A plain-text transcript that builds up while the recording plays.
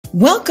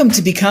Welcome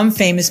to Become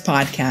Famous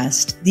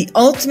Podcast, the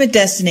ultimate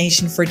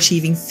destination for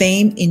achieving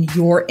fame in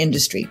your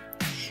industry.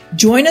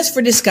 Join us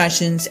for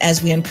discussions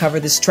as we uncover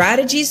the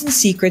strategies and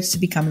secrets to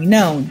becoming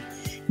known,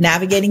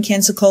 navigating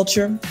cancel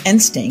culture,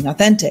 and staying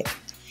authentic.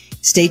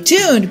 Stay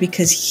tuned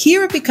because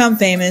here at Become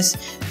Famous,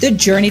 the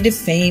journey to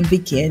fame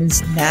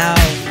begins now.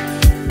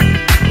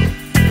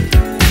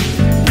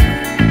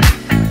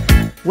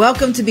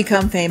 Welcome to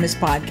Become Famous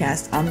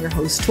Podcast. I'm your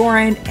host,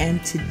 Torund,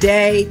 and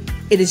today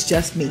it is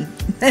just me.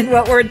 And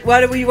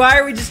why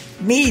are we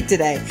just me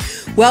today?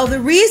 Well, the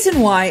reason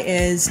why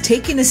is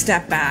taking a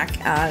step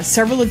back.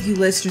 Several of you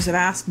listeners have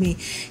asked me,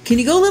 can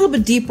you go a little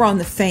bit deeper on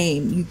the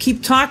fame? You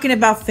keep talking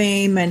about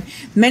fame and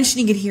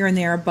mentioning it here and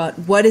there, but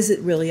what is it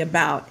really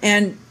about?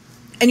 And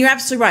you're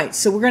absolutely right.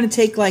 So we're going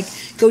to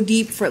go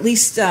deep for at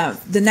least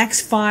the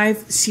next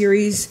 5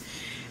 series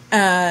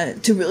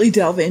to really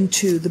delve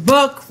into the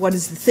book, what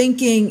is the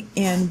thinking,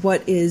 and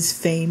what is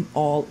fame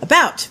all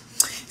about.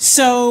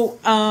 So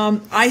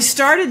I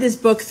started this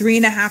book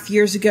 3.5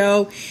 years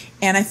ago,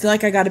 and I feel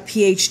like I got a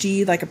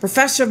PhD. Like a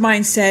professor of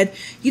mine said,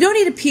 you don't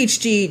need a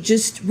PhD,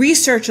 just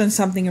research on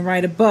something and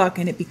write a book,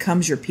 and it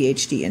becomes your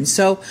PhD. And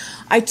so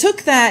I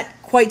took that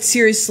quite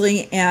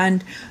seriously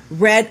and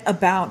read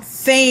about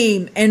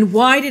fame. And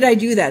why did I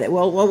do that?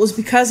 Well, it was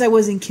because I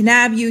was in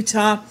Kanab,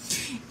 Utah,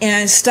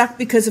 and stuck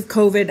because of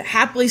COVID,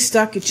 happily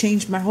stuck. It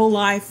changed my whole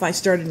life. I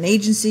started an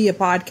agency, a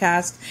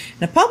podcast,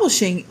 and a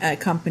publishing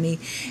company.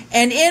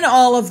 And in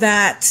all of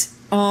that,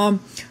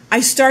 I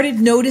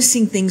started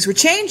noticing things were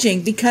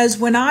changing because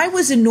when I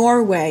was in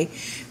Norway,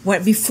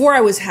 before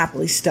I was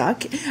happily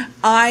stuck,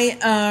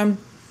 I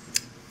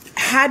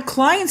had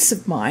clients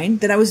of mine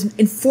that I was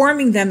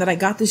informing them that I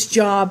got this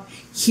job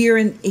here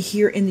in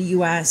the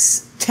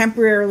U.S.,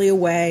 temporarily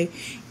away,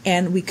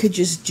 and we could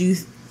just do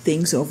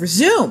things over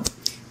Zoom.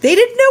 They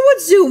didn't know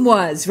what Zoom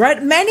was,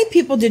 right? Many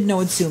people didn't know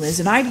what Zoom is,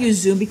 and I'd use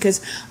Zoom because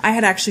I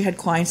had actually had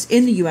clients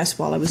in the U.S.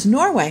 while I was in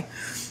Norway.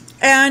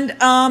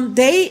 And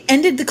they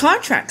ended the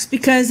contracts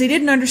because they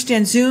didn't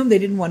understand Zoom. They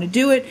didn't want to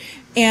do it.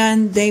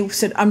 And they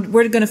said,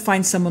 we're going to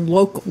find someone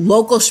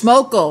local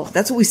schmokel.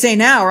 That's what we say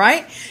now,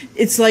 right?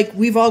 It's like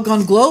we've all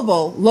gone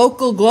global,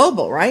 local,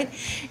 global, right?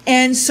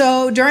 And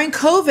so during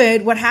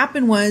COVID, what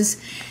happened was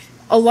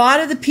a lot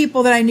of the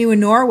people that I knew in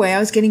Norway, I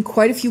was getting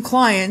quite a few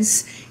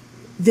clients,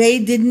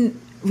 they didn't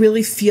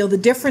really feel the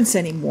difference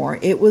anymore.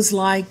 It was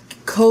like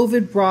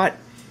COVID brought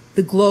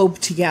the globe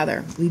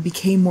together. We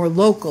became more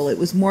local. It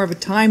was more of a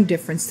time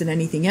difference than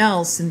anything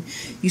else. And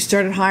you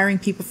started hiring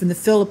people from the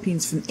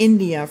Philippines, from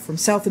India, from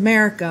South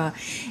America,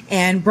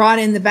 and brought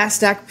in the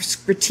best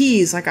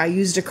expertise. Like I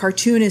used a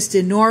cartoonist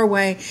in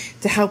Norway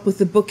to help with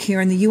the book here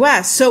in the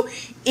US. So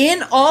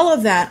in all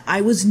of that,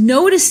 I was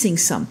noticing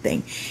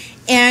something.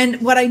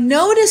 And what I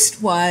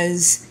noticed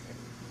was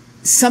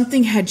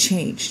something had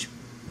changed.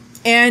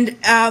 And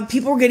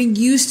people were getting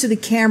used to the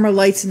camera,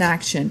 lights, and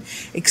action.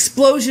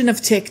 Explosion of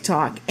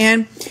TikTok.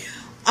 And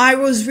I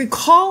was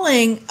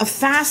recalling a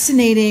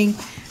fascinating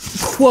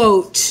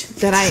quote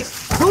that I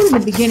quoted in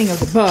the beginning of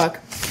the book.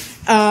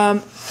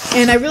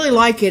 And I really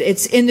like it.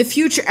 It's, in the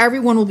future,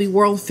 everyone will be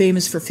world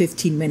famous for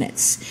 15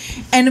 minutes.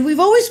 And we've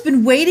always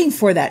been waiting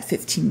for that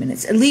 15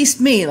 minutes, at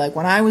least me. Like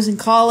when I was in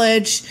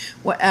college,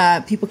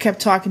 people kept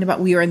talking about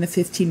we are in the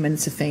 15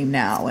 minutes of fame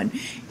now.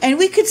 And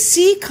we could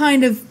see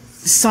kind of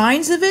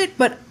signs of it,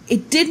 but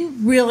it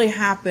didn't really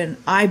happen,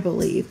 I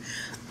believe,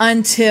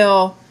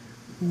 until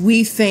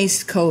we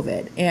faced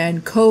COVID.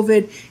 And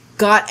COVID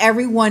got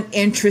everyone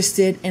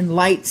interested in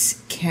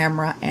lights,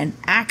 camera, and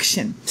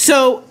action.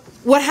 So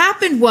what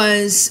happened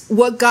was,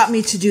 what got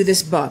me to do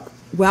this book?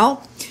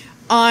 Well,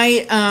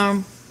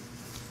 I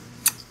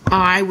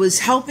was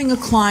helping a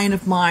client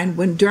of mine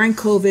when during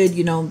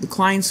COVID, the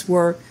clients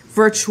were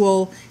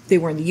virtual. They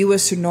were in the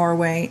US or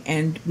Norway,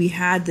 and we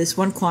had this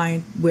one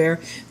client where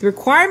the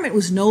requirement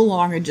was no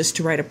longer just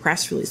to write a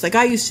press release like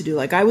I used to do.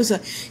 Like I was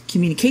a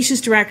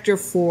communications director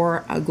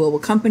for a global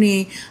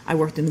company. I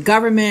worked in the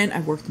government. I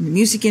worked in the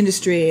music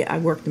industry. I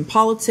worked in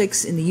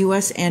politics in the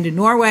US and in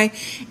Norway.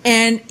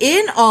 And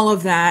in all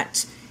of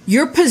that,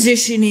 you're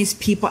positioning these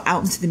people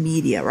out into the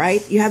media,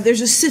 right?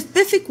 There's a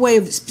specific way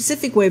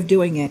of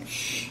doing it.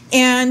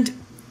 And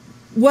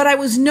what I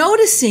was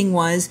noticing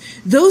was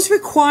those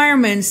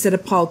requirements that a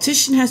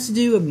politician has to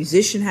do, a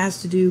musician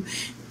has to do,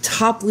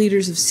 top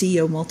leaders of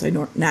CEO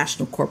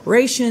multinational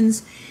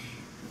corporations,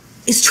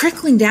 is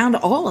trickling down to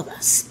all of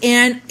us.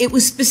 And it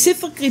was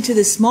specifically to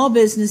this small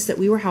business that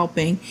we were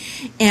helping.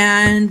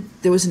 And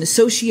there was an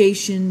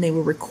association. They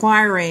were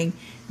requiring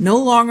no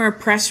longer a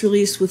press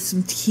release with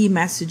some key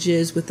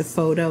messages with a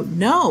photo.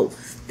 No,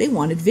 they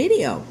wanted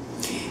video.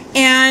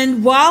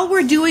 And while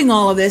we're doing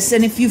all of this,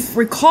 and if you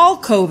recall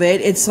COVID,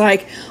 it's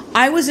like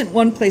I was in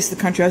one place in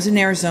the country. I was in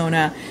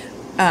Arizona.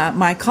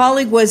 My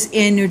colleague was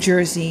in New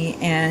Jersey,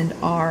 and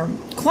our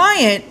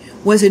client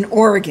was in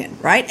Oregon,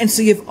 right? And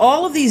so you have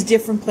all of these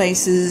different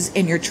places,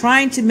 and you're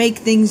trying to make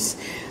things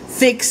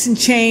fix and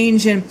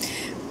change, and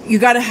you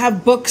got to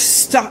have books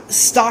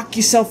stock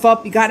yourself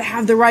up. You got to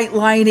have the right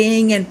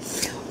lighting, and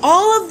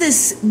all of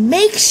this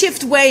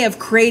makeshift way of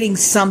creating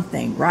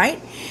something,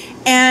 right?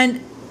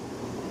 And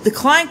the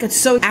client got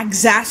so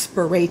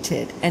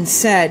exasperated and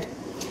said,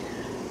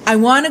 I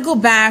want to go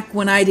back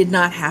when I did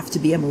not have to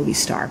be a movie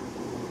star.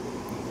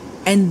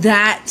 And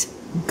that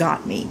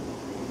got me,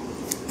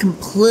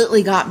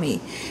 completely got me,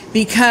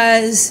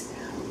 because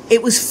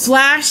it was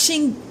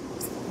flashing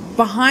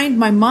behind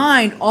my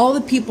mind all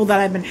the people that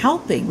I've been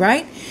helping,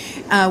 right?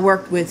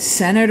 Worked with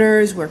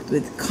senators, worked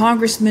with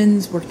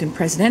congressmen, worked in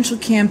presidential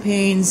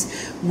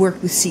campaigns,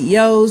 worked with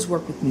CEOs,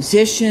 worked with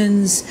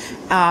musicians,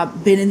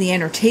 been in the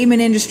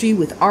entertainment industry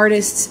with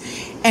artists.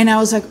 And I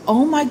was like,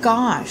 oh my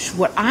gosh,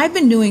 what I've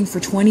been doing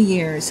for 20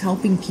 years,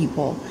 helping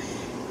people,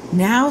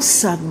 now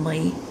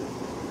suddenly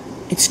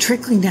it's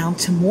trickling down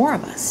to more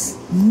of us.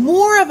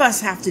 More of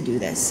us have to do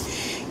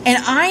this. And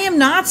I am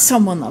not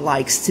someone that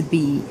likes to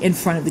be in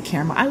front of the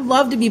camera. I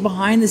love to be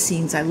behind the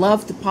scenes. I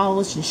love to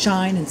polish and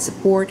shine and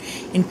support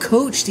and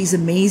coach these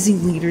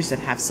amazing leaders that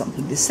have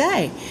something to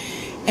say.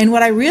 And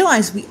what I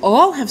realized, we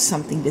all have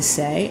something to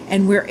say,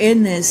 and we're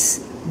in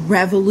this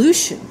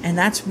revolution. And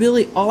that's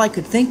really all I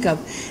could think of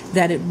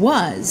that it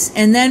was.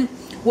 And then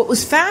what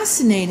was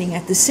fascinating,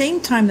 at the same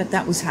time that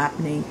that was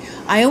happening,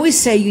 I always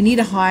say you need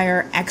to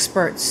hire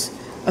experts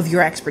of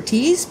your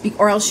expertise,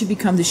 or else you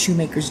become the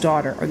shoemaker's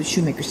daughter or the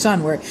shoemaker's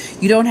son, where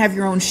you don't have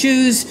your own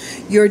shoes,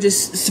 you're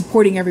just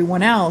supporting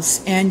everyone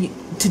else, and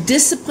to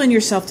discipline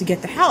yourself to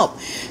get the help.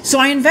 So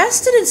I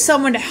invested in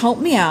someone to help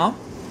me out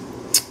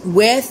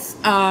with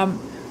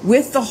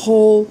the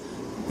whole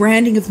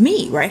branding of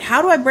me, right?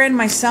 How do I brand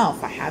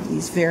myself? I have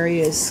these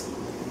various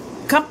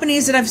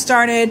companies that I've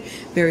started,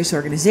 various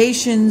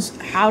organizations.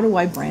 How do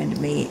I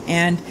brand me?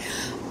 And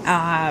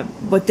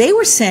what they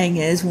were saying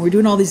is, when we're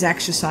doing all these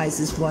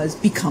exercises, was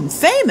become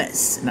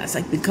famous. And I was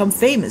like, become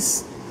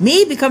famous?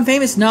 Me become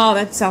famous? No,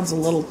 that sounds a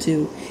little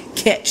too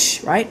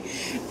kitsch, right?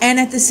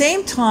 And at the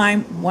same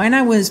time, when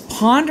I was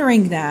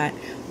pondering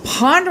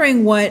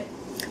what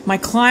my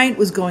client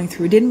was going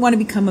through, didn't want to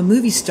become a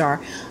movie star,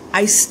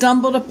 I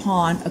stumbled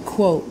upon a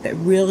quote that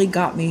really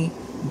got me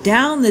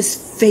down this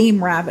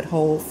fame rabbit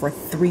hole for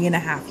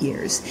 3.5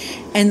 years.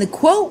 And the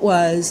quote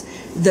was,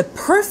 the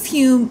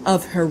perfume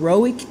of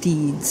heroic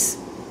deeds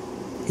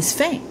is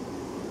fame.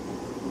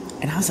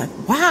 And I was like,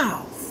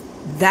 wow,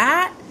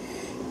 that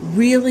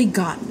really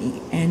got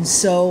me. And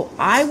so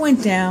I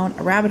went down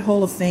a rabbit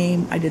hole of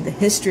fame. I did the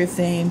history of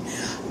fame.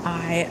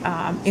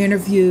 I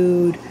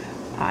interviewed,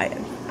 I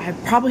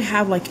probably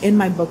have, like, in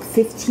my book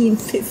 15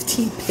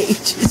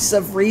 pages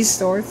of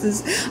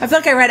resources. I feel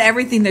like I read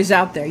everything there's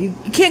out there. You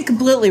can't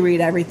completely read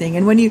everything.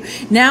 And when you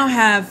now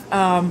have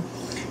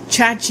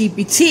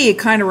ChatGPT, it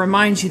kind of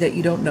reminds you that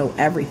you don't know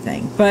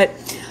everything. But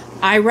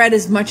I read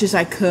as much as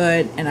I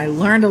could, and I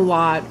learned a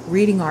lot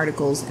reading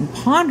articles and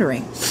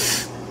pondering.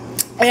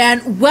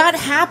 And what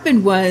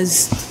happened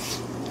was,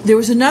 there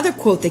was another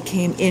quote that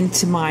came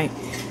into my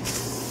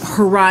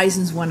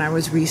horizons when I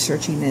was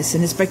researching this,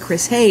 and it's by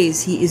Chris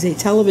Hayes. He is a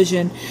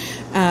television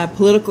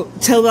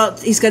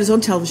he's got his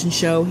own television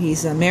show.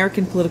 He's an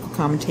American political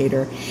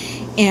commentator,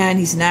 and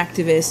he's an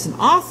activist and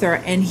author.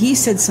 And he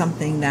said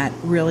something that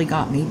really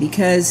got me,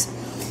 because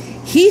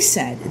he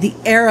said the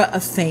era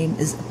of fame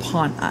is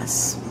upon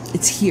us.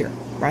 It's here,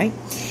 right?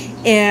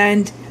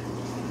 And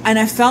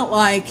I felt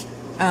like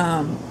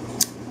Andy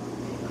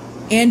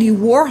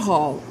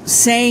Warhol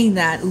saying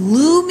that,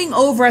 looming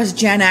over us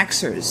Gen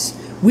Xers.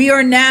 We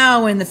are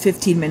now in the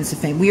 15 minutes of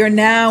fame. We are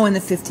now in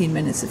the 15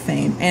 minutes of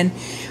fame. And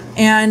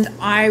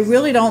I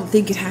really don't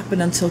think it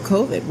happened until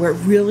COVID, where it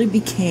really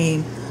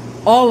became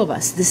all of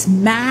us, this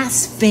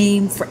mass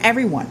fame for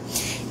everyone.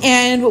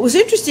 And what was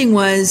interesting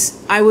was,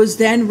 I was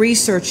then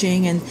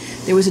researching, and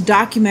there was a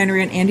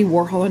documentary on Andy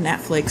Warhol on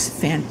Netflix,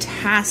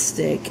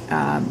 fantastic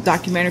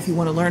documentary if you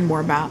want to learn more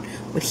about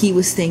what he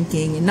was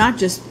thinking, and not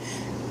just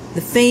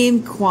the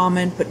fame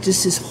quadrant, but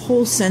just his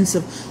whole sense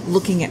of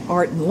looking at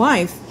art and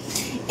life.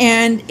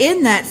 And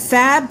in that,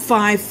 Fab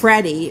Five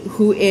Freddy,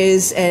 who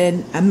is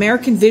an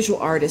American visual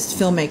artist,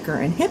 filmmaker,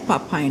 and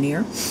hip-hop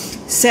pioneer,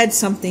 said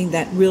something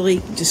that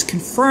really just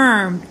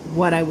confirmed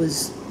what I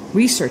was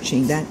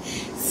researching, that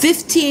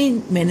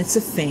 15 minutes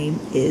of fame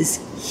is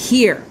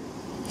here.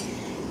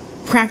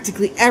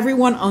 Practically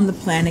everyone on the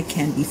planet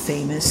can be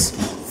famous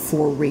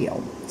for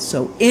real.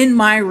 So in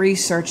my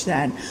research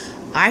then,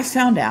 I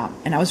found out,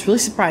 and I was really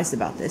surprised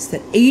about this,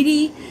 that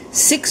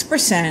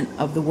 86%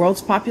 of the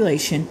world's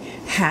population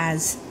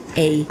has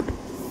a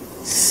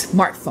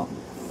smartphone,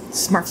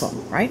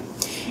 right?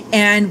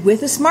 And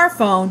with a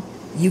smartphone,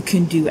 you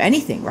can do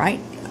anything,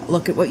 right?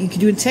 Look at what you can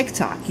do in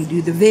TikTok. You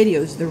do the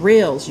videos, the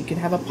reels. You can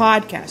have a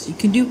podcast. You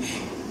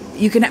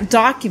can have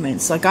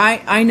documents. Like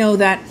I know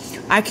that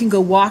I can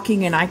go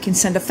walking and I can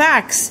send a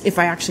fax if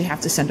I actually have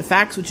to send a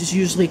fax, which is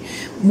usually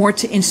more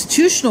to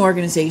institutional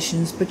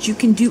organizations, but you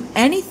can do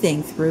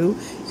anything through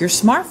your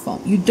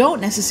smartphone. You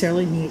don't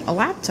necessarily need a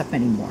laptop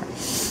anymore.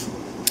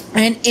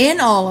 And in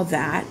all of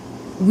that,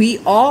 we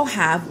all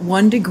have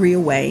 1 degree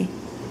away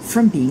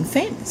from being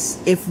famous.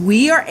 If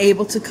we are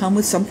able to come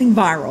with something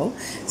viral,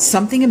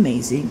 something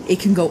amazing, it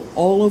can go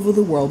all over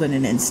the world in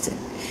an instant.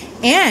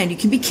 And you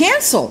can be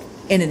canceled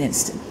in an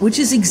instant, which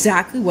is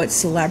exactly what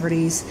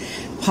celebrities,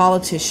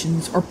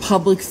 politicians, or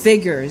public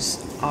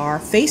figures are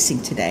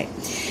facing today.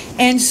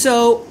 And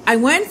so I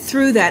went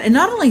through that. And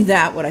not only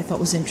that, what I thought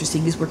was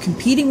interesting is we're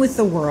competing with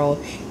the world.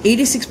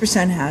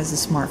 86% has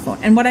a smartphone.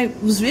 And what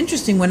was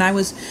interesting when I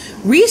was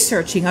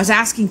researching, I was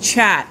asking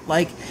chat,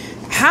 like,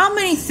 how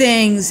many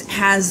things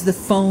has the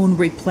phone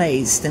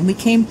replaced? And we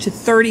came to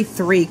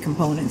 33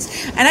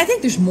 components. And I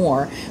think there's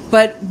more,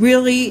 but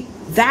really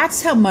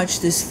that's how much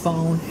this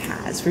phone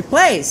has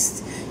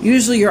replaced.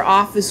 Usually your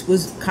office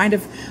was kind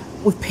of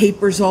with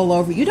papers all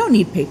over. You don't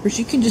need papers.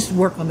 You can just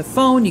work on the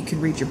phone. You can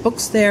read your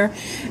books there.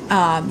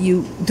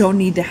 You don't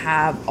need to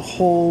have a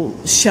whole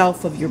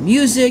shelf of your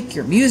music.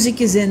 Your music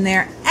is in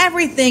there.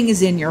 Everything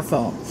is in your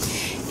phone.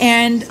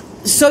 And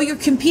so you're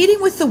competing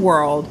with the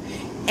world.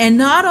 And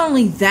not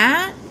only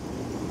that,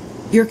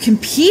 you're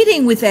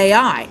competing with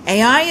AI.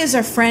 AI is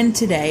our friend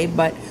today,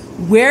 but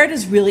where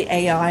does really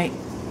AI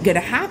going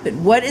to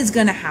happen? What is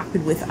going to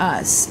happen with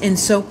us? And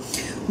so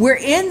we're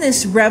in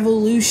this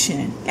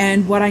revolution.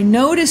 And what I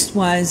noticed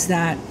was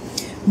that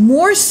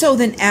more so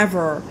than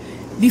ever,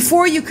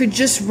 before you could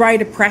just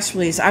write a press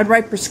release, I'd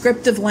write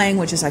prescriptive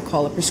language, as I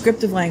call it,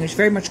 prescriptive language,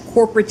 very much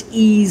corporate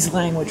ease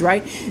language,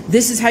 right?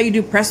 This is how you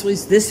do press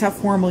release, this is how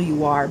formal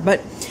you are.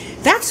 But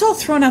that's all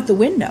thrown out the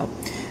window.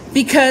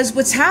 Because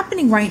what's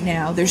happening right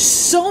now, there's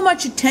so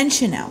much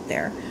attention out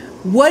there.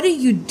 What do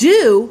you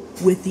do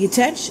with the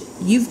attention?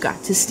 You've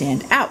got to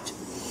stand out.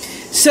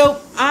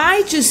 So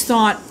I just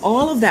thought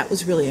all of that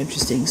was really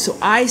interesting. So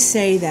I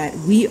say that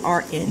we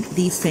are in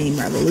the fame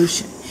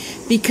revolution.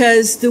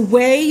 Because the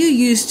way you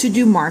used to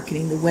do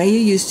marketing, the way you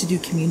used to do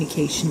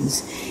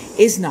communications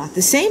is not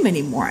the same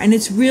anymore. And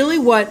it's really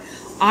what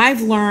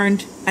I've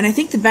learned, and I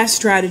think the best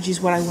strategy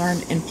is what I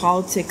learned in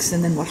politics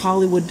and then what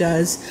Hollywood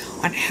does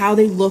on how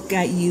they look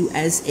at you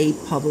as a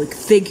public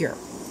figure.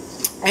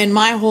 And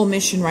my whole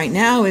mission right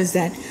now is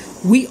that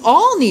we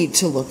all need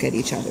to look at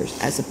each other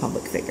as a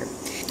public figure.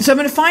 So I'm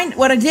going to find,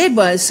 what I did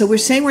was, so we're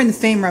saying we're in the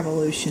fame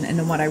revolution, and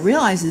then what I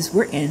realized is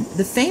we're in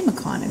the fame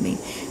economy.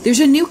 There's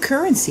a new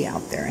currency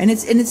out there, and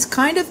it's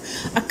kind of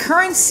a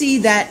currency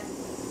that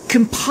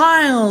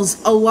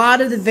compiles a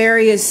lot of the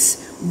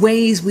various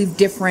ways we've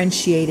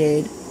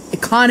differentiated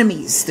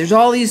economies. There's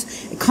all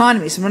these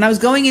economies. And when I was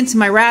going into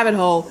my rabbit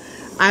hole,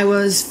 I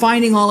was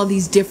finding all of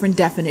these different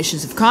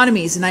definitions of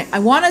economies. And I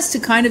want us to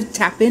kind of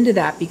tap into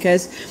that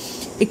because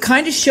it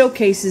kind of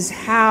showcases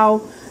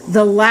how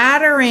the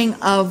laddering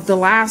of the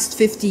last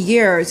 50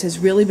 years has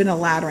really been a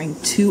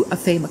laddering to a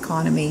fame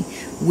economy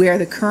where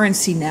the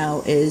currency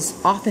now is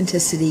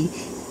authenticity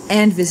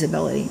and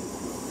visibility.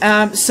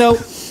 So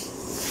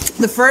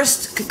the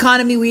first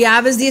economy we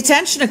have is the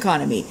attention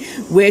economy,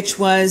 which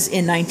was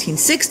in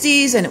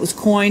 1960s, and it was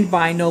coined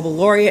by Nobel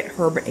laureate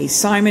Herbert A.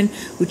 Simon,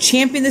 who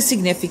championed the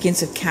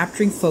significance of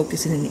capturing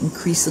focus in an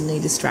increasingly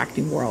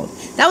distracting world.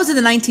 That was in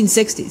the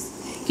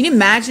 1960s. Can you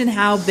imagine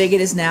how big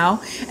it is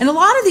now? And a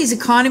lot of these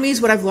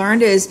economies, what I've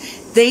learned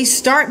is they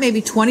start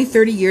maybe 20,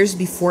 30 years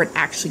before it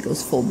actually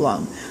goes full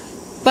blown.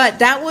 But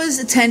that was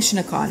attention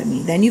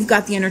economy. Then you've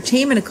got the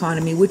entertainment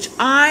economy, which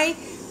I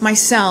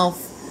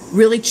myself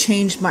really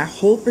changed my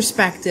whole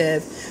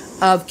perspective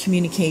of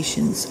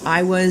communications.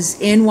 I was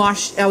in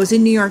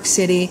New York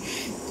City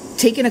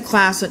taking a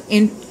class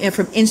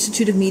from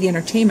Institute of Media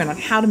Entertainment on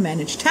how to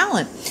manage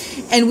talent.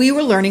 And we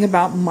were learning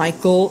about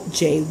Michael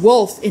J.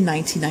 Wolff in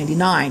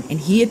 1999, and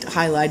he had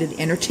highlighted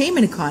the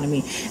entertainment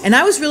economy. And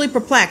I was really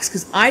perplexed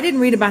because I didn't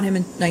read about him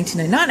in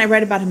 1999, I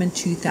read about him in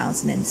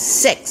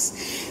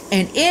 2006.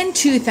 And in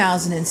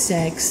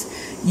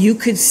 2006, you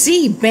could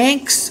see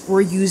banks were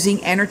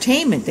using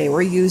entertainment. They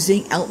were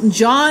using Elton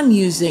John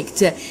music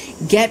to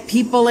get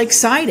people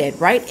excited,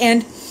 right?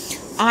 And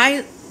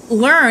I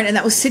learned, and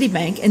that was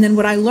Citibank, and then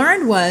what I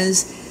learned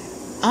was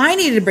I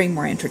needed to bring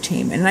more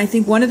entertainment. And I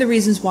think one of the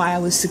reasons why I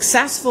was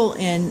successful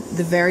in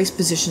the various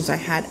positions I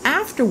had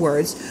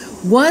afterwards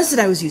was that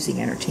I was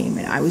using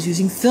entertainment. I was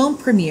using film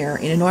premiere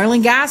in an oil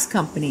and gas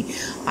company.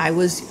 I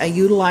was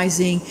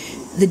utilizing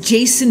the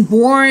Jason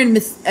Bourne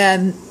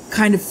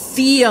kind of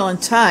feel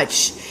and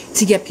touch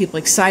to get people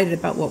excited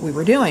about what we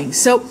were doing.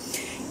 So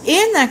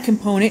in that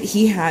component,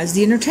 he has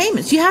the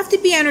entertainment. So you have to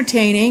be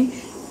entertaining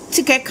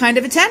to get kind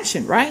of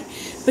attention, right?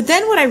 But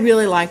then what I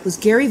really liked was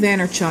Gary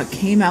Vaynerchuk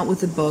came out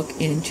with a book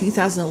in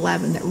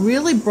 2011 that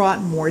really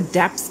brought more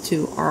depth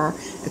to our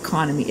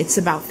economy. It's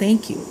about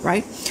thank you,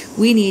 right?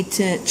 We need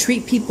to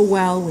treat people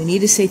well. We need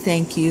to say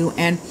thank you.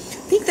 And I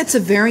think that's a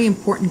very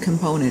important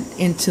component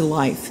into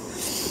life.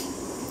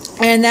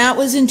 And that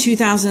was in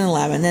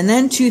 2011. And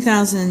then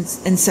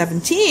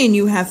 2017,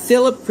 you have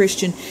Philip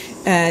Christian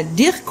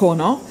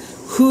Dierkono,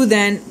 who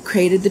then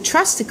created the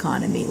trust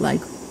economy.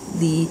 Like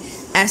the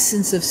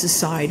essence of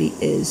society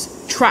is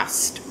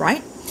trust,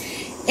 right?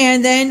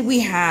 And then we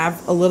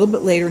have a little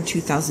bit later in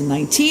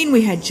 2019,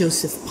 we had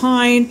Joseph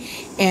Pine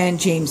and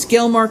James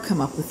Gilmore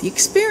come up with the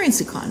experience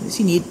economies.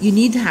 You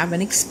need to have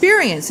an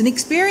experience. An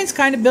experience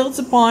kind of builds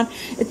upon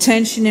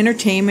attention,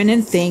 entertainment,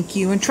 and thank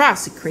you and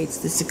trust. It creates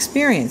this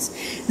experience.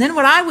 And then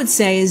what I would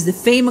say is the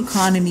fame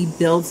economy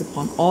builds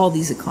upon all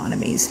these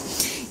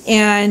economies.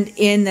 And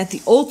in that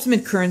the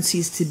ultimate currency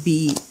is to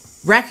be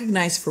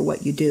recognized for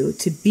what you do,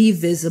 to be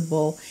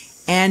visible,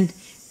 and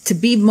to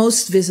be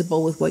most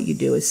visible with what you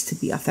do is to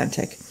be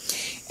authentic.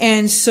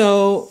 And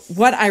so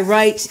what I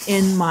write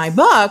in my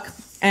book,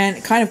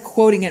 and kind of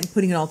quoting it and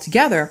putting it all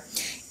together,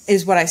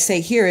 is what I say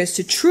here is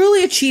to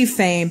truly achieve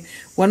fame,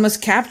 one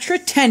must capture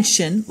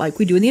attention, like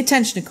we do in the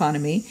attention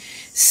economy,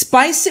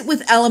 spice it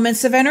with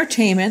elements of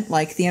entertainment,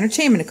 like the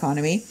entertainment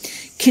economy,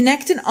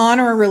 connect and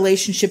honor our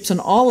relationships on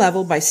all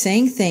levels by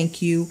saying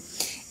thank you,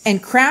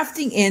 and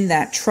crafting in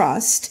that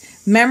trust,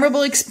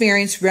 memorable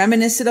experience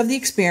reminiscent of the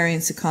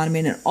experience economy,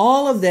 and in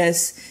all of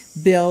this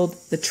build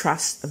the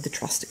trust of the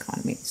trust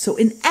economy. So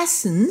in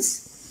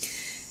essence,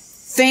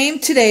 fame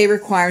today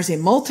requires a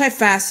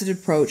multifaceted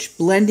approach,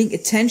 blending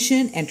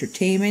attention,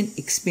 entertainment,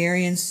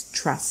 experience,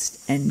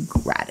 trust, and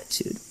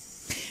gratitude.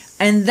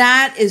 And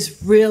that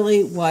is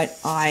really what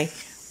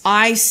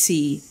I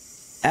see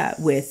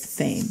with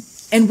fame.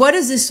 And what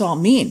does this all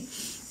mean?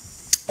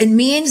 It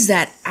means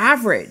that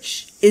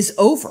average is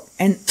over.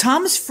 And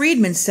Thomas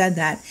Friedman said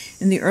that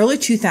in the early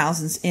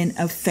 2000s in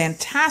a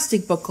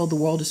fantastic book called The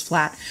World is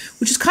Flat,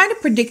 which is kind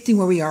of predicting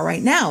where we are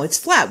right now. It's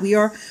flat. We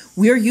are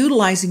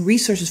utilizing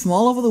resources from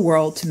all over the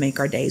world to make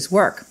our days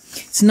work.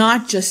 It's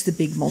not just the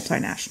big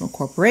multinational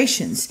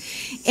corporations.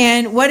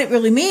 And what it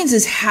really means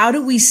is, how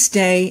do we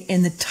stay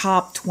in the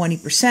top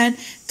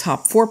 20%,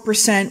 top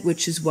 4%,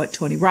 which is what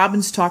Tony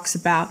Robbins talks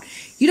about.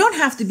 You don't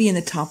have to be in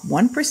the top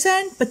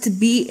 1%, but to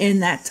be in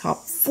that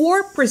top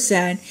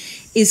 4%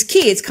 is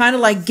key. It's kind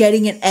of like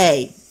getting an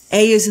A.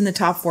 A is in the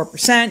top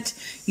 4%.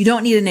 You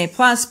don't need an A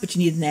plus, but you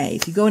need an A.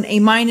 If you go an A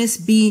minus,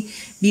 B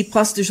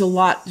plus, there's a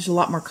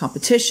lot more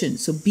competition.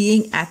 So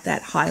being at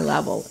that high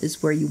level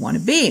is where you want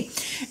to be.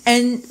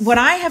 And what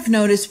I have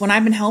noticed when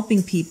I've been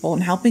helping people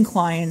and helping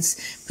clients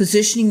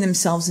positioning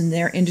themselves in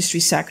their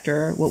industry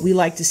sector, what we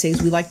like to say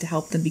is we like to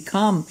help them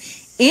become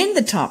in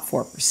the top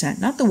 4%,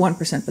 not the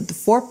 1%, but the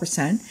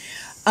 4%.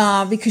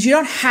 Because you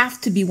don't have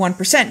to be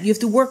 1%. You have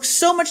to work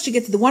so much to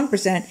get to the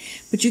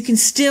 1%, but you can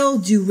still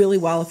do really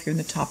well if you're in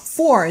the top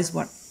 4 is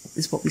what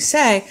we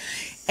say.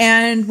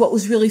 And what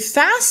was really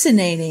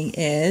fascinating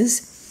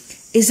is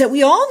that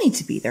we all need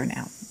to be there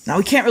now. Now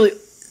we can't really,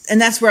 and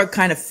that's where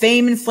kind of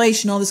fame,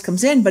 inflation, all this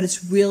comes in, but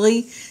it's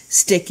really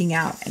sticking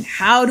out. And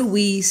how do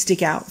we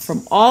stick out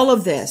from all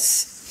of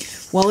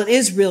this? Well, it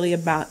is really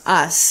about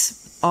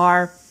us.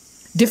 Our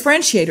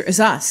differentiator is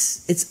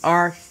us. It's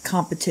our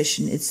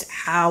competition. It's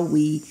how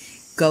we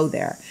go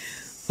there.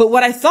 But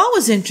what I thought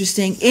was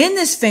interesting in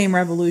this fame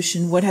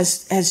revolution, what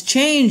has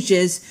changed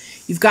is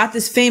you've got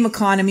this fame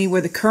economy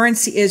where the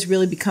currency is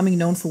really becoming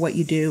known for what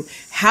you do.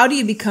 How do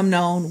you become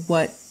known?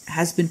 What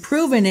has been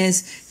proven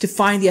is to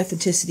find the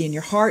authenticity in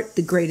your heart.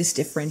 The greatest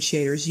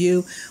differentiator is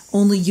you.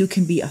 Only you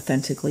can be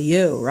authentically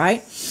you,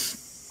 right?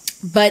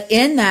 But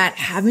in that,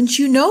 haven't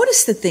you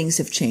noticed that things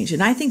have changed?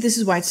 And I think this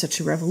is why it's such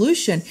a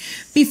revolution.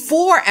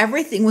 Before,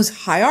 everything was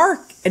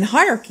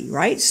hierarchy,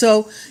 right?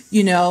 So,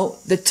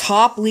 the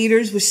top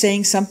leaders were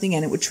saying something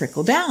and it would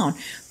trickle down.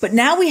 But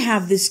now we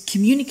have this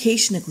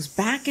communication that goes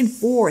back and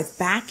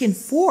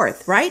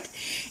forth, right?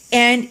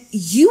 And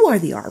you are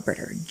the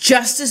arbiter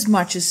just as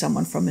much as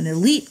someone from an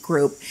elite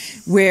group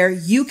where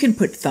you can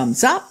put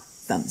thumbs up,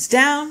 thumbs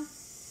down,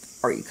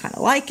 or you kind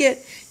of like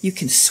it. You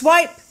can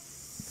swipe.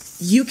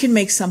 You can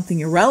make something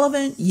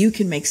irrelevant. You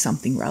can make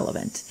something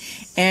relevant.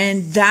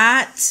 And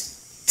that,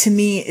 to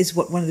me, is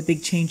one of the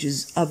big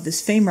changes of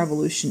this fame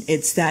revolution.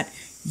 It's that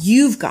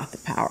you've got the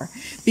power.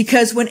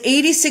 Because when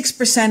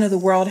 86% of the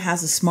world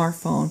has a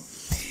smartphone,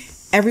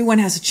 everyone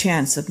has a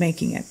chance of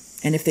making it.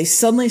 And if they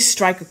suddenly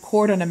strike a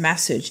chord on a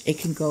message, it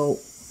can go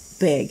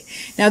big.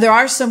 Now, there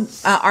are some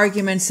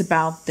arguments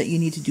about that you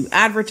need to do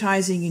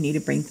advertising, you need to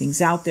bring things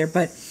out there,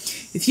 but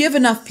if you have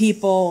enough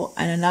people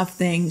and enough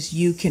things,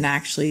 you can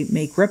actually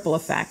make ripple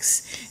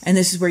effects. And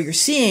this is where you're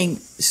seeing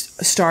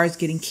stars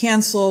getting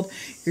canceled.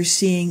 You're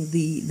seeing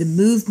the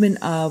movement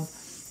of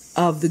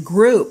the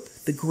group,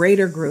 the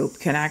greater group,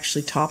 can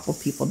actually topple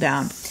people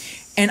down.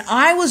 And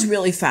I was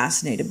really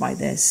fascinated by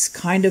this,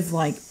 kind of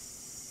like,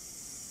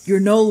 you're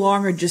no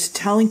longer just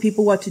telling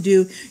people what to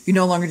do. You're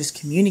no longer just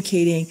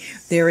communicating.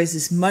 There is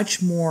this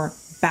much more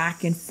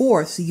back and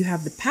forth. So you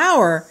have the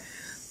power,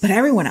 but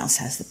everyone else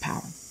has the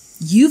power.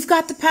 You've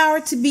got the power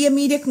to be a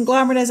media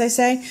conglomerate, as I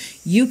say.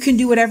 You can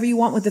do whatever you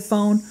want with the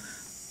phone,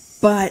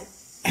 but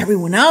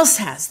everyone else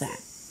has that.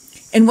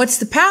 And what's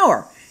the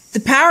power? The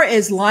power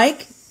is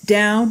like,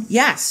 down,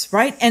 yes,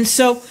 right? And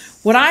so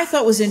what I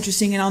thought was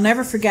interesting, and I'll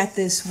never forget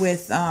this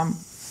with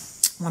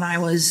when I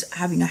was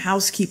having a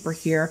housekeeper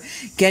here,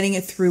 getting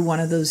it through one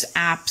of those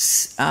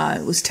apps,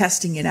 was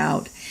testing it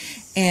out.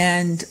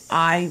 And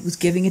I was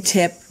giving a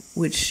tip,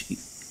 which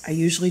I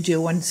usually do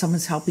when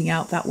someone's helping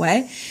out that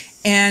way.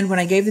 And when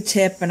I gave the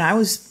tip, and I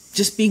was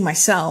just being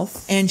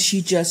myself, and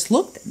she just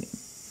looked at me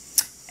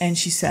and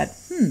she said,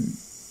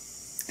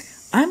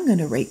 I'm going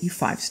to rate you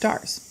 5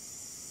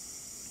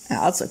 stars. And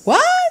I was like,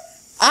 what?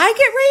 I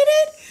get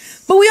rated?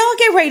 But we all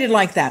get rated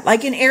like that.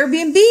 Like in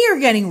Airbnb, you're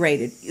getting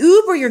rated.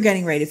 Uber, you're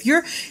getting rated.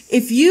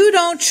 If you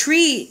don't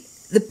treat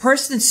the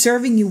person that's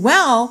serving you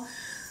well,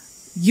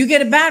 you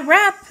get a bad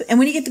rep. And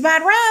when you get the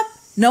bad rep,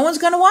 no one's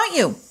going to want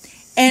you.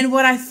 And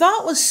what I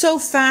thought was so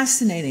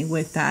fascinating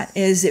with that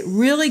is it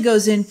really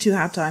goes into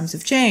how times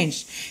have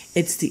changed.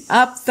 It's the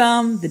up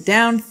thumb, the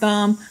down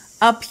thumb,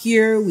 up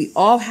here. We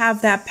all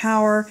have that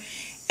power.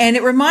 And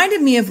it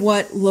reminded me of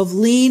what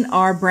Loveleen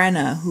R.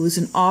 Brenna, who is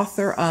an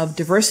author of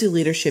Diversity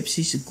Leadership,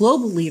 she's a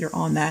global leader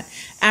on that,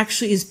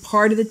 actually is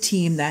part of the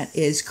team that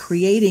is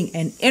creating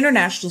an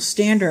international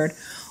standard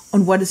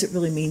on what does it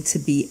really mean to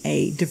be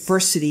a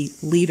diversity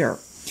leader.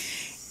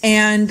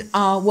 And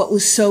what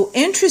was so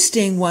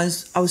interesting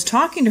was I was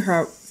talking to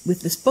her with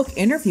this book,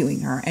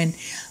 interviewing her, and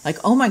like,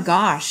 oh my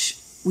gosh,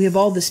 we have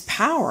all this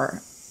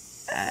power.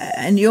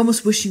 And you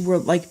almost wish you were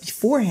like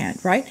beforehand,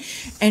 right?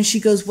 And she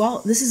goes,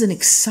 well, this is an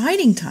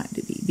exciting time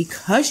to be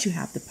because you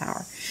have the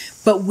power.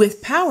 But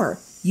with power,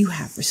 you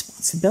have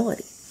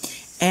responsibility.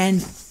 And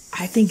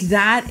I think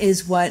that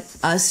is what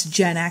us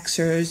Gen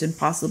Xers and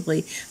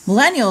possibly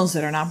millennials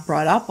that are not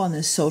brought up on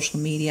this social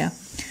media,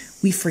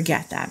 we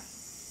forget that.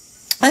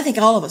 I think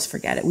all of us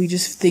forget it. We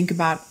just think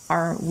about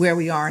where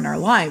we are in our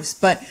lives.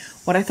 But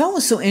what I thought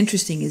was so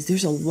interesting is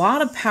there's a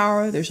lot of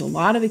power, there's a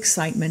lot of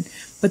excitement,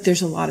 but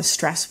there's a lot of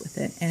stress with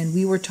it. And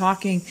we were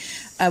talking,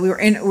 we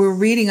were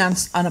reading on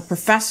a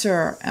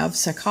professor of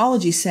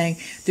psychology saying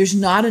there's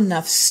not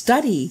enough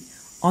study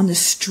on the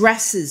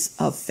stresses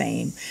of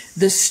fame,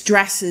 the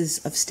stresses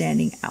of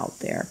standing out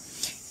there.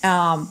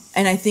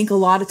 And I think a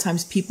lot of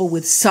times people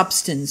with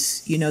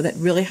substance, that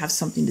really have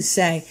something to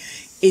say,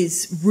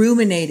 is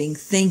ruminating,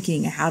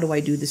 thinking, how do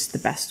I do this the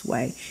best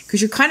way?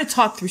 Because you're kind of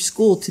taught through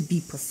school to be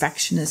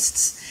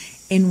perfectionists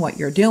in what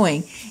you're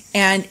doing.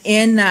 And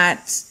in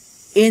that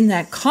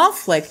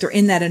conflict or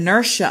in that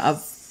inertia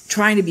of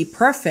trying to be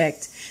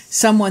perfect,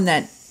 someone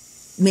that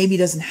maybe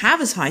doesn't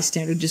have as high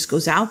standard just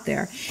goes out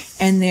there,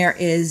 and there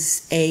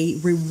is a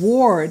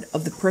reward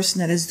of the person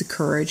that has the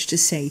courage to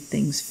say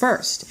things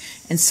first.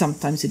 And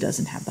sometimes it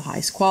doesn't have the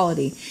highest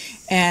quality.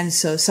 And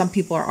so some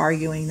people are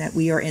arguing that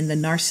we are in the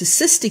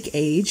narcissistic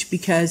age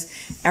because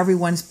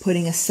everyone's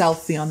putting a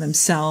selfie on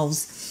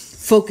themselves,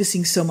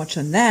 focusing so much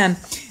on them,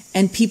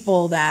 and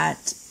people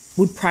that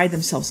would pride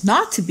themselves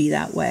not to be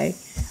that way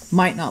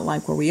might not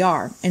like where we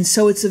are. And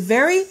so it's a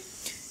very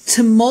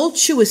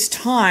tumultuous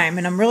time,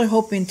 and I'm really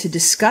hoping to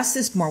discuss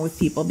this more with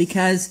people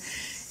because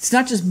it's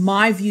not just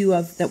my view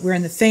of that we're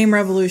in the fame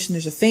revolution,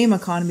 there's a fame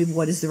economy, but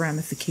what is the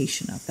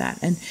ramification of that?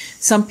 And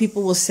some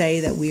people will say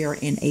that we are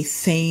in a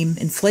fame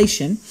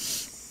inflation,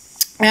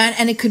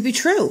 and it could be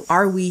true.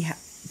 Are we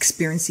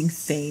experiencing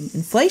fame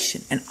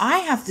inflation? And I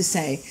have to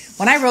say,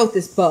 when I wrote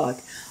this book,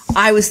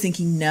 I was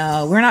thinking,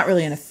 no, we're not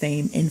really in a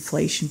fame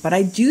inflation, but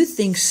I do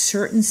think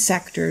certain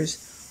sectors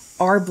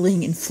are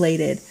being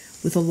inflated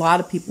with a lot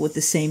of people with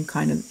the same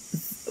kind of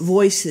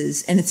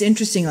voices. And it's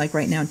interesting, like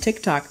right now on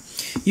TikTok,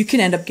 you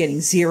can end up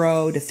getting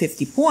 0 to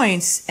 50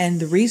 points. And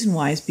the reason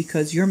why is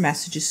because your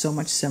message is so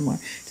much similar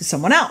to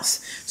someone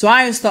else. So I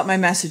always thought my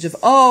message of,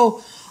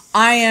 oh,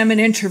 I am an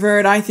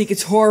introvert. I think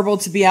it's horrible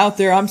to be out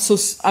there. I'm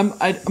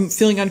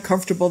feeling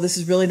uncomfortable. This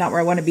is really not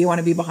where I want to be. I want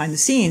to be behind the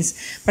scenes.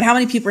 But how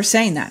many people are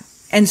saying that?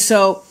 And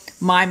so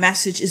my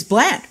message is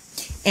bland.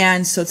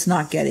 And so it's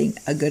not getting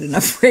a good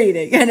enough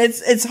rating. And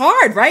it's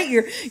hard, right?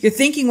 You're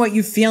thinking what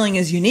you're feeling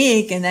is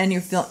unique, and then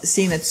you're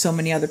seeing that so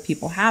many other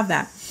people have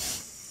that.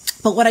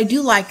 But what I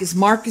do like is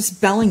Marcus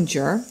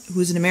Bellinger,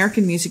 who's an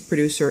American music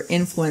producer,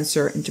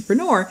 influencer,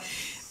 entrepreneur.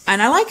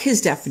 And I like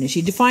his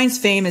definition. He defines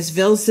fame as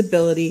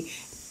visibility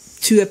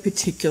to a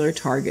particular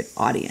target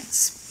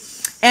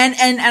audience. And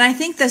I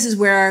think this is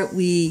where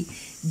we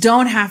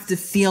don't have to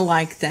feel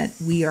like that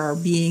we are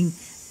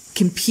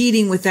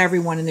competing with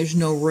everyone and there's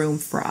no room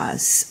for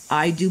us.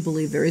 I do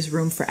believe there is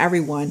room for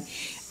everyone.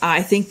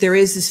 I think there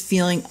is this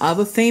feeling of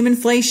a fame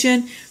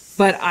inflation,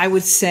 but I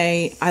would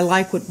say I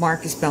like what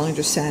Marcus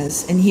Bellinger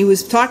says. And he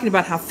was talking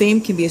about how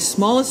fame can be as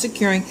small as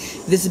securing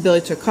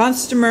visibility to a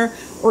customer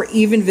or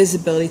even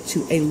visibility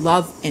to a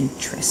love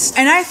interest.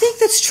 And I think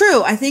that's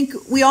true. I think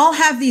we all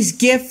have these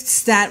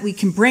gifts that we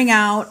can bring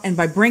out, and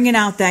by bringing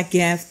out that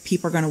gift,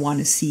 people are going to want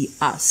to see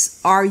us,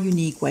 our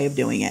unique way of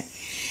doing it.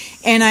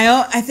 And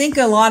I think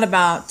a lot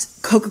about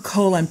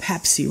Coca-Cola and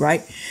Pepsi,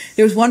 right?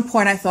 There was one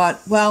point I thought,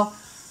 well,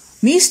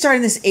 me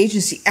starting this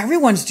agency,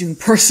 everyone's doing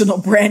personal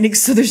branding,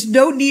 so there's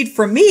no need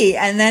for me.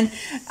 And then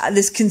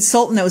this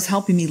consultant that was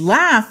helping me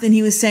laughed, and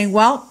he was saying,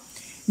 well,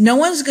 no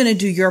one's going to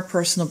do your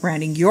personal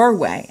branding your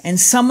way, and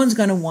someone's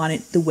going to want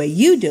it the way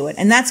you do it.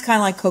 And that's kind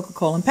of like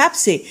Coca-Cola and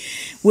Pepsi.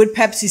 Would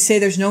Pepsi say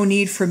there's no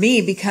need for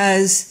me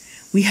because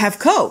we have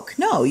Coke?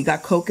 No, you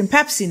got Coke and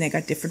Pepsi, and they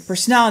got different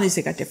personalities.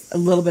 They got a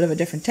little bit of a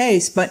different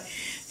taste, but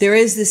there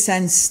is this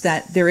sense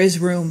that there is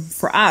room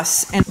for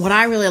us. And what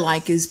I really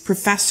like is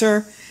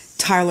Professor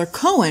Tyler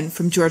Cohen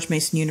from George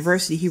Mason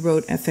University. He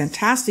wrote a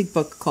fantastic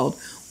book called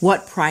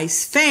What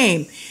Price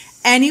Fame?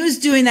 And he was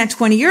doing that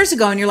 20 years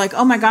ago. And you're like,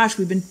 oh my gosh,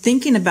 we've been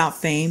thinking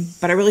about fame,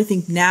 but I really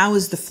think now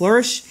is the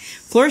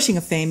flourishing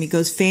of fame. He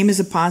goes, fame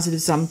is a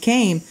positive sum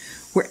game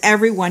where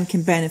everyone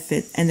can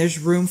benefit and there's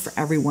room for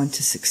everyone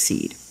to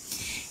succeed.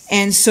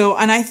 And so,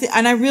 and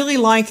I really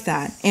like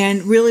that.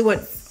 And really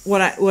what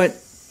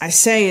I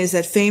say is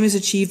that fame is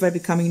achieved by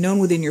becoming known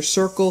within your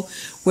circle,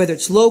 whether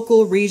it's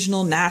local,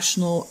 regional,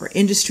 national, or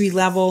industry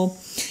level.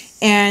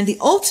 And the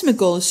ultimate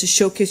goal is to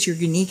showcase your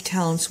unique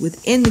talents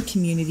within the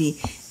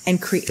community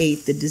and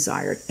create the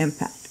desired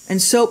impact.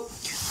 And so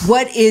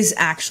what is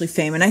actually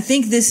fame? And I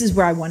think this is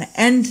where I want to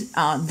end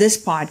this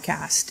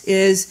podcast,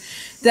 is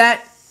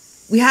that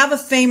we have a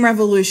fame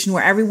revolution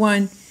where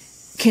everyone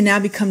can now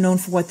become known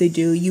for what they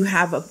do. You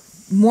have a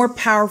more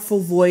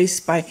powerful voice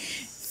by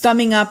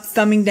thumbing up,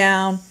 thumbing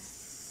down,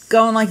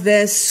 going like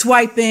this,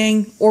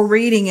 swiping or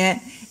reading it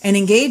and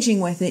engaging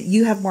with it.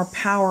 You have more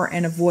power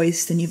and a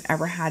voice than you've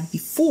ever had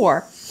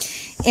before.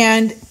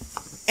 And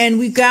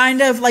we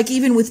kind of, like,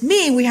 even with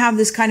me, we have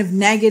this kind of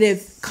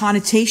negative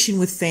connotation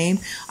with fame.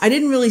 I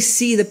didn't really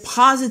see the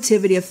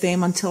positivity of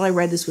fame until I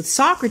read this with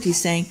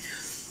Socrates saying,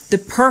 the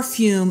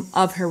perfume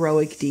of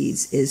heroic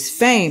deeds is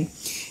fame.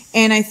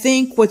 And I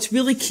think what's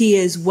really key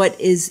is, what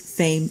is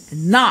fame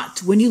not?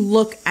 When you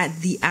look at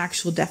the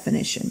actual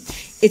definition,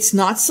 it's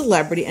not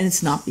celebrity and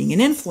it's not being an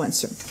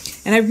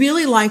influencer. And I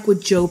really like what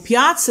Jo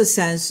Piazza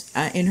says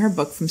in her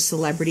book From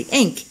Celebrity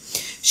Inc.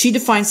 She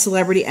defines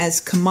celebrity as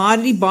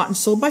commodity bought and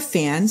sold by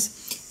fans.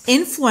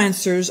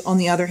 Influencers, on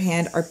the other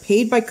hand, are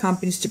paid by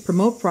companies to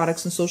promote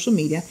products on social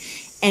media.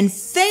 And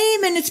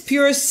fame in its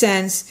purest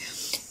sense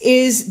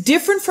is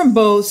different from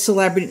both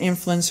celebrity and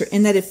influencer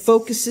in that it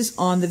focuses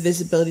on the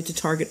visibility to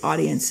target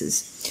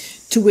audiences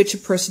to which a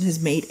person has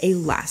made a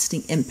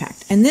lasting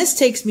impact. And this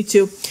takes me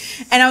to,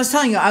 and I was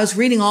telling you, I was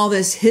reading all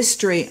this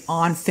history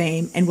on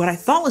fame, and what I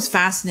thought was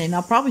fascinating,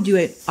 I'll probably do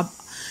an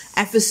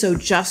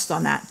episode just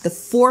on that, the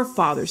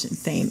forefathers in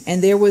fame.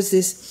 And there was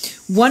this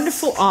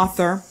wonderful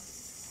author,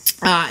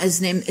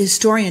 his name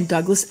historian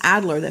Douglas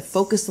Adler, that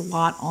focused a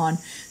lot on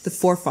the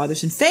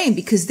forefathers in fame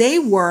because they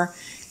were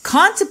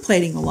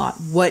contemplating a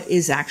lot what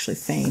is actually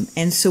fame.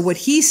 And so what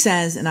he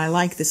says, and I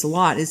like this a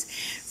lot, is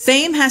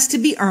fame has to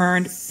be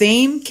earned.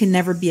 Fame can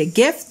never be a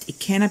gift. It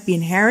cannot be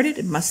inherited.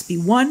 It must be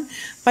won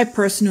by a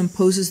person who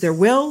imposes their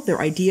will,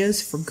 their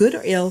ideas, for good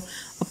or ill,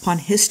 upon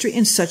history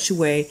in such a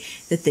way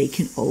that they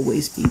can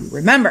always be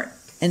remembered.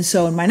 And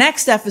so in my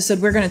next episode,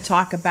 we're going to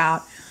talk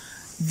about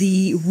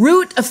the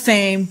root of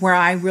fame, where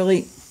I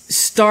really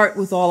start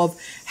with all of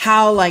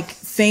how, like,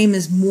 fame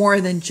is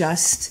more than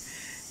just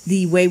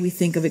the way we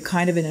think of it,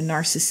 kind of in a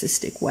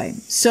narcissistic way.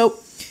 So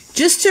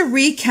just to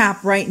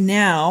recap right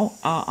now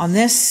on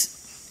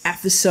this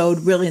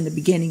episode, really in the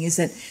beginning, is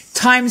that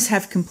times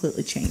have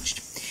completely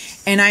changed.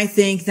 And I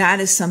think that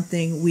is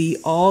something we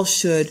all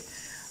should,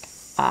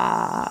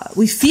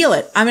 we feel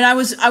it. I mean, I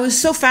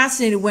was so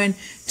fascinated when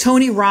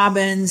Tony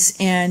Robbins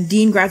and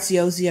Dean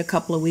Graziosi a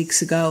couple of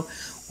weeks ago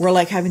were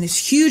like having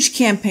this huge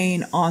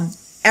campaign on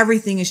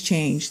everything has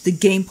changed. The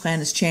game plan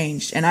has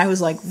changed. And I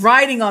was like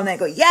riding on that,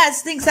 go,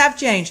 yes, things have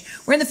changed.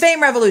 We're in the fame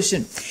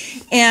revolution.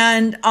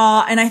 And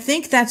I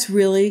think that's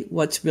really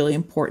what's really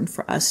important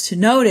for us to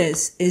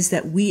notice, is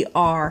that we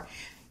are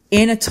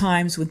in a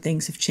times when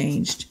things have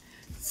changed.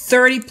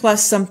 30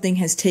 plus something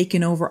has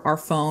taken over our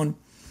phone.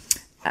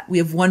 We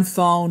have one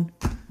phone.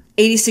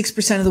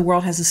 86% of the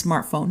world has a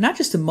smartphone, not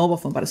just a mobile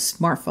phone, but a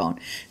smartphone.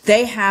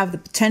 They have the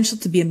potential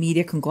to be a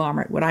media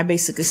conglomerate. What I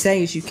basically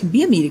say is you can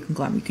be a media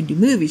conglomerate. You can do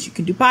movies. You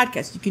can do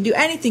podcasts. You can do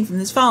anything from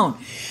this phone.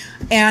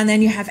 And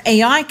then you have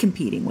AI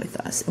competing with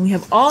us. And we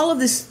have all of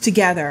this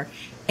together.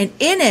 And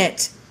in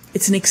it,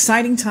 it's an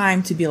exciting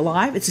time to be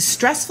alive. It's a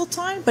stressful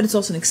time, but it's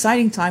also an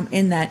exciting time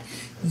in that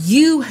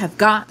you have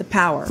got the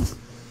power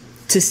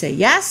to say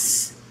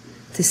yes,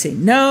 to say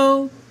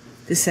no,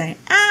 to say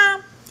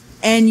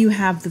and you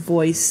have the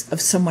voice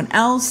of someone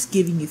else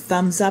giving you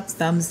thumbs up,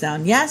 thumbs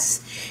down,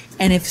 yes.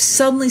 And if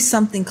suddenly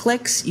something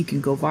clicks, you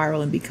can go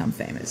viral and become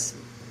famous.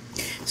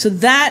 So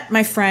that,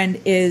 my friend,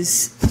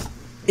 is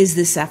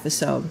this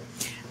episode.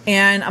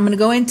 And I'm going to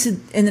go in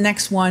the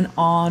next one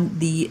on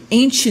the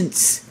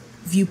ancients'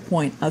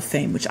 viewpoint of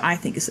fame, which I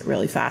think is a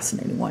really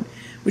fascinating one,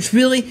 which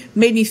really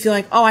made me feel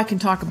like, oh, I can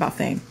talk about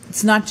fame.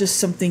 It's not just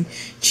something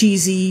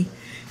cheesy,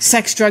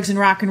 sex, drugs, and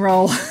rock and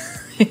roll.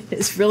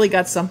 It's really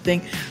got something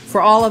for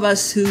all of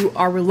us who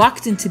are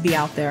reluctant to be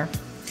out there,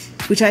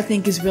 which I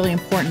think is really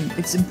important.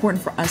 It's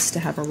important for us to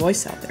have our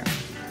voice out there.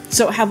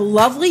 So have a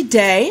lovely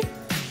day,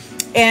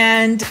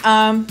 and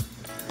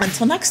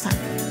until next time.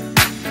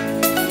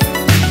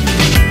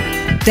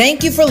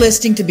 Thank you for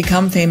listening to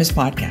Become Famous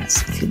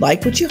Podcast. If you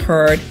like what you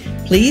heard,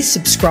 please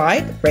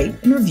subscribe, rate,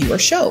 and review our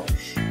show.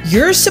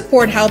 Your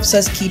support helps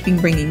us keeping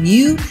bringing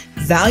you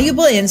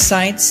valuable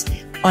insights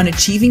on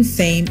achieving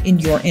fame in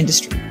your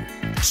industry.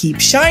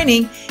 Keep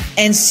shining,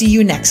 and see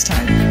you next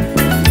time.